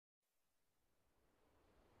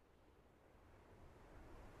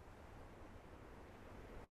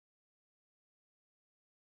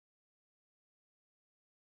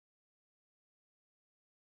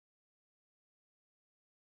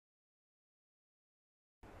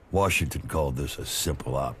Washington called this a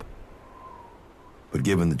simple op. But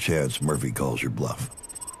given the chance, Murphy calls your bluff.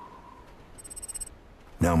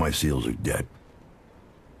 Now my SEALs are dead.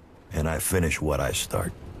 And I finish what I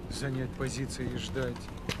start. Занять позиции и ждать.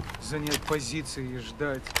 Занять позиции и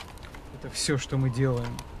ждать. Это все, что мы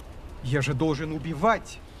делаем. Я же должен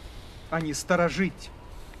убивать, а не сторожить.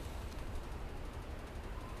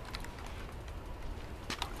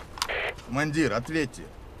 Командир, ответьте.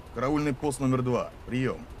 Караульный пост номер 2.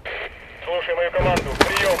 Прием. Слушай мою команду.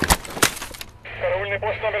 Прием. Караульный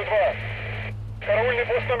пост номер 2. Караульный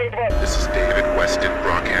пост номер 2. This is David Weston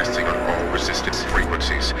broadcasting on all resistance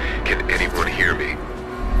frequencies. Can anyone hear me?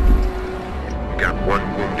 We got one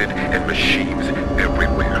wounded and machines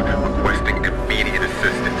everywhere requesting immediate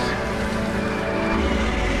assistance.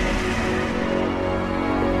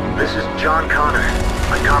 This is John Connor.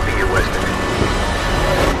 I copy you, Weston.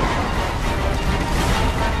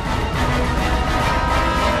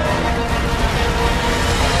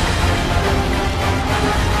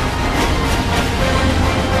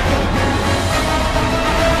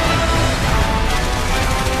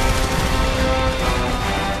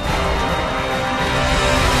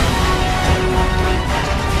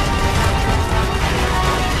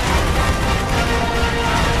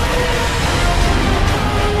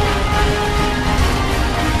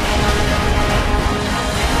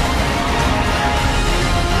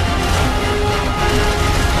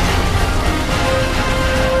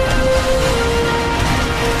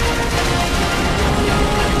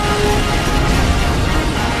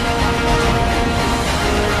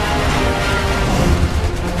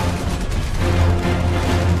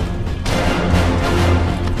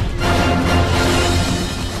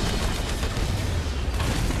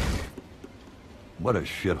 What a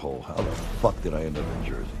shithole. How the fuck did I end up in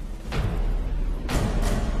Jersey?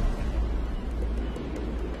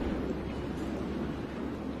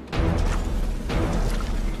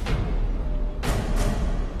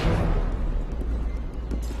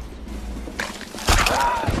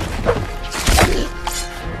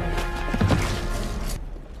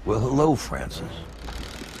 Well, hello, Francis.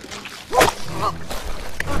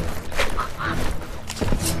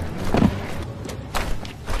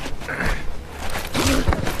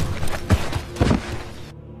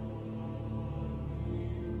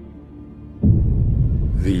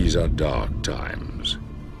 These are dark times.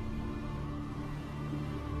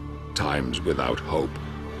 Times without hope.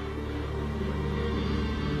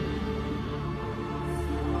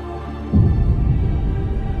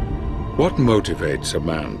 What motivates a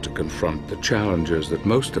man to confront the challenges that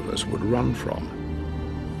most of us would run from?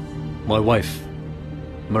 My wife,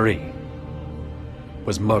 Marie,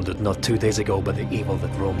 was murdered not 2 days ago by the evil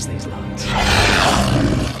that roams these lands.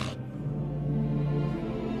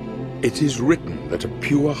 It is written that a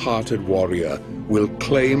pure-hearted warrior will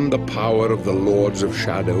claim the power of the Lords of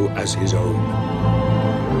Shadow as his own.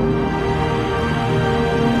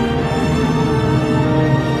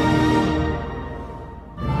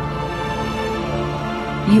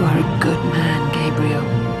 You are a good man,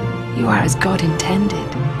 Gabriel. You are as God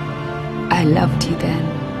intended. I loved you then,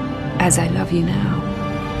 as I love you now.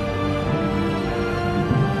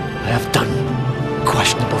 I have done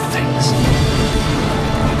questionable things.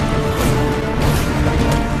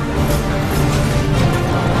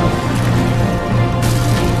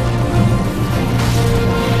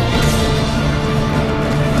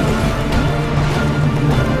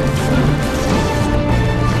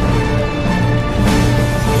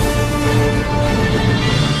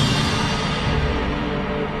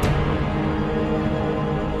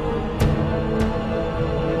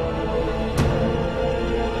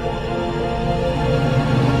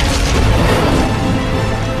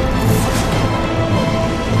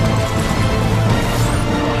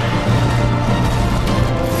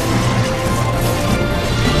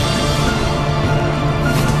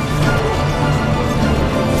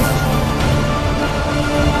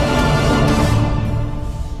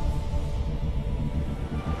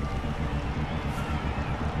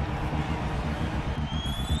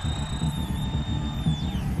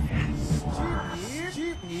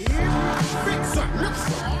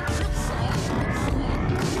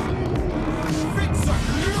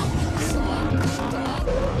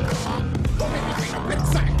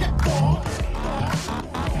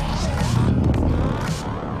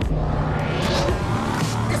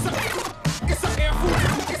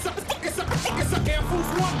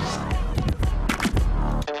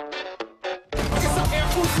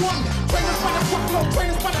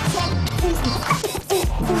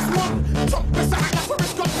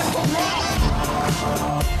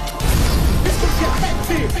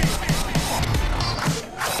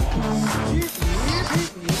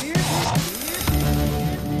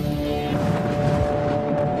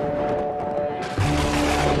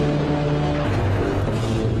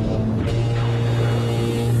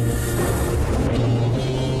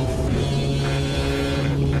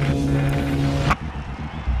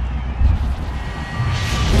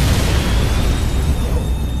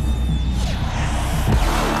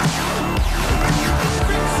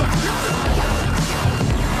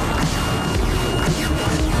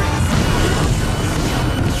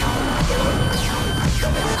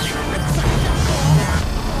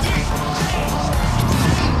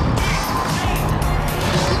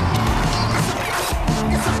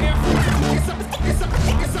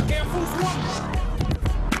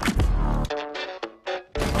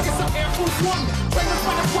 one. Trainers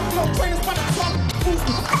by the truckload, trainers by the truck.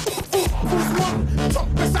 Who's one? Truck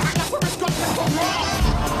this out, that's where it's gonna go wrong.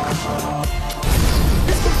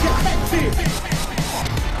 This could get hectic.